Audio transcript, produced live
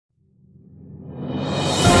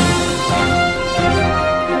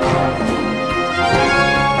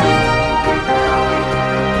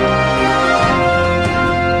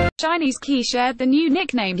Moise Key shared the new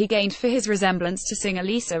nickname he gained for his resemblance to singer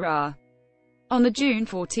Lisa Ra. On the June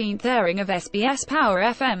 14th airing of SBS Power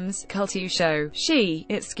FM's Culture show, She,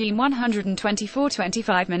 It's Scheme 124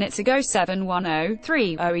 25 minutes ago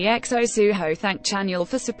 7:10:30, OEXO Suho thanked Chanyeol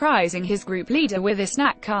for surprising his group leader with a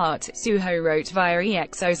snack cart. Suho wrote via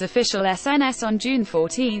EXO's official SNS on June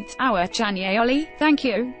 14th, Our Chanyeoli, thank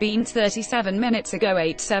you, Beans 37 minutes ago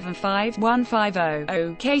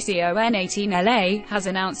 875-150, KCON 18LA, has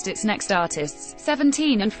announced its next artists,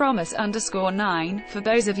 17 and Fromus_9, for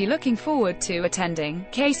those of you looking forward to attending,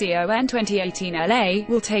 KCON 2018 LA,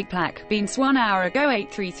 will take Black Beans 1 hour ago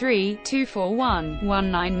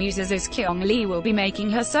 833-241-19 Muses' Kyung Lee will be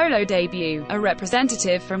making her solo debut, a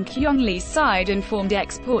representative from Kyung Lee's side informed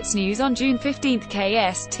Exports News on June 15th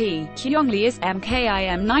KST. Kyung Lee is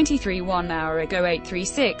MKIM 93 1 hour ago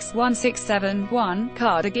 836-167-1,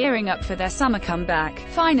 KARD are gearing up for their summer comeback.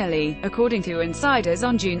 Finally, according to insiders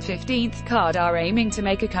on June 15th, KARD are aiming to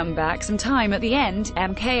make a comeback sometime at the end,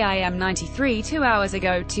 MKIM 93 2 hours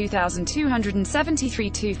ago 2,273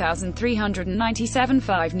 2,397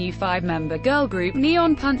 5 new 5-member girl group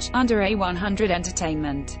Neon Punch, under A100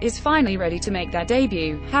 Entertainment, is finally ready to make their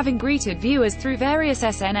debut, having greeted viewers through various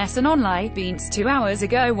SNS and online. Beats 2 hours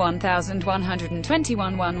ago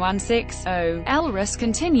 1,121 116. Elrus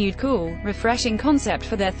continued cool, refreshing concept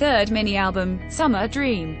for their third mini-album, Summer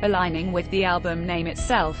Dream, aligning with the album name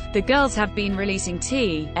itself. The girls have been releasing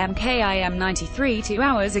MKIM 93 2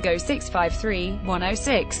 hours ago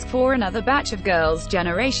 653-106 for another batch of Girls'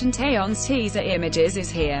 Generation. Taeyeon's teaser images is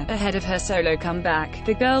here, ahead of her solo comeback.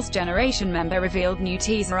 The Girls' Generation member revealed new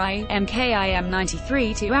teaser MKIM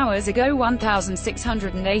 93 2 hours ago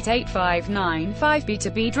 1,608-859-5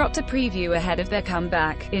 B2B dropped a preview ahead of their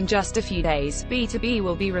comeback. In just a few days, B2B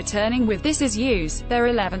will be returning with This Is You's, their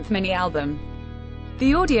 11th mini-album.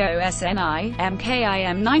 The audio SNI,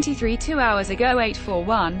 MKIM 93 2 hours ago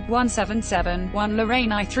 841-177-1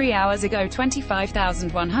 Lorraine I 3 hours ago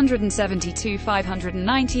 25,172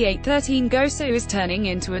 598 13 Gosu is turning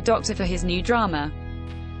into a doctor for his new drama.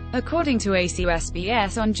 According to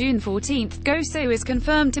ACU-SBS on June 14th, Gosu is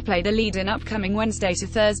confirmed to play the lead in upcoming Wednesday to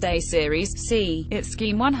Thursday series, See, It's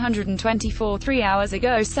Scheme 124 3 hours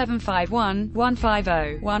ago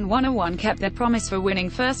 751-150-1 101 kept their promise for winning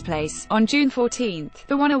first place. On June 14th,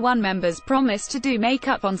 the 101 members promised to do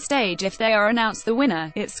makeup on stage if they are announced the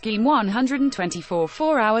winner. It's Scheme 124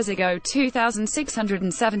 4 hours ago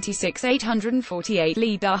 2,676 848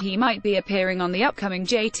 Lee Da-hee might be appearing on the upcoming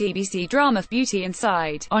JTBC drama Beauty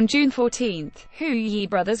Inside. On June 14th, Hu Yi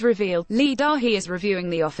brothers revealed Lee Da-hee is reviewing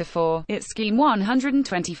the offer for It's Scheme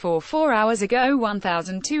 124 4 hours ago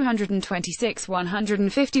 1,226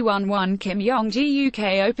 151 1 Kim Yong-ji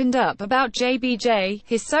UK opened up about JBJ,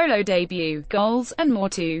 his solo debut, goals, and more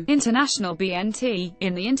to International BNT.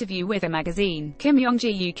 In the interview with a magazine, Kim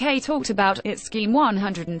Yong-ji UK talked about It's Scheme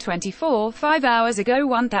 124 5 hours ago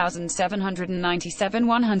 1,797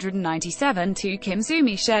 197 2 Kim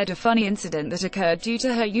Soo-mi shared a funny incident that occurred due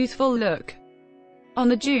to her youthful look. On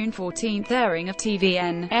the June 14th airing of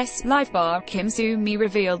TVN's Live Bar, Kim Soo-mi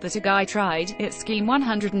revealed that a guy tried It's Scheme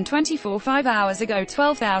 124 5 hours ago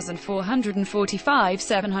 12,445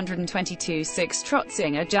 722 6 Trot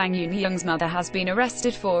singer Jang Eun-young's mother has been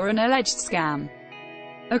arrested for an alleged scam.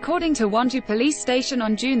 According to Wonju police station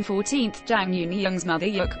on June 14th, Jang Eun-young's mother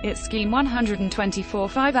Yuk, It's Scheme 124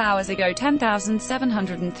 5 hours ago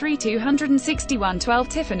 10,703 261 12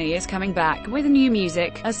 Tiffany is coming back with new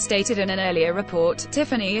music. As stated in an earlier report,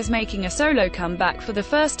 Tiffany is making a solo comeback for the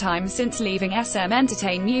first time since leaving SM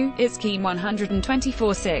Entertainment. It's Scheme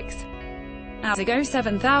 124 6 hours ago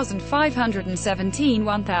 7,517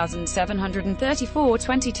 1,734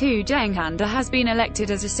 22 Jang Han-da has been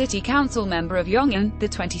elected as a city council member of Yongin. The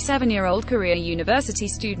 27-year-old Korea University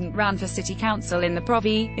student ran for city council in the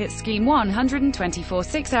province. It's Scheme 124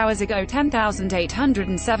 6 hours ago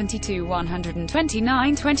 10,872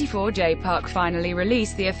 129 24 J Park finally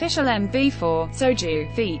released the official MV for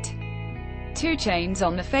Soju, feat. 2 Chainz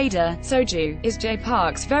on the fader. Soju is J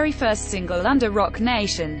Park's very first single under Rock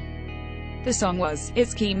Nation. The song was It's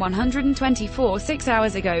Scheme 124 6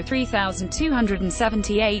 hours ago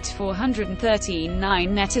 3,278 413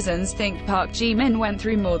 9 Netizens think Park Jimin went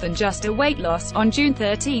through more than just a weight loss. On June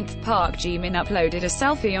 13th, Park Jimin uploaded a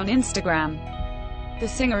selfie on Instagram. The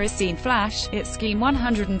singer is seen flash It's Scheme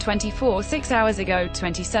 124 6 hours ago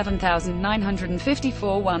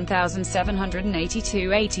 27,954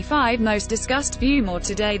 1,782 85 Most discussed view. More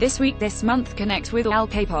today this week this month. Connect with all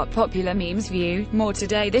K-pop popular memes view. More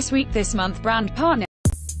today this week this month. Brand partner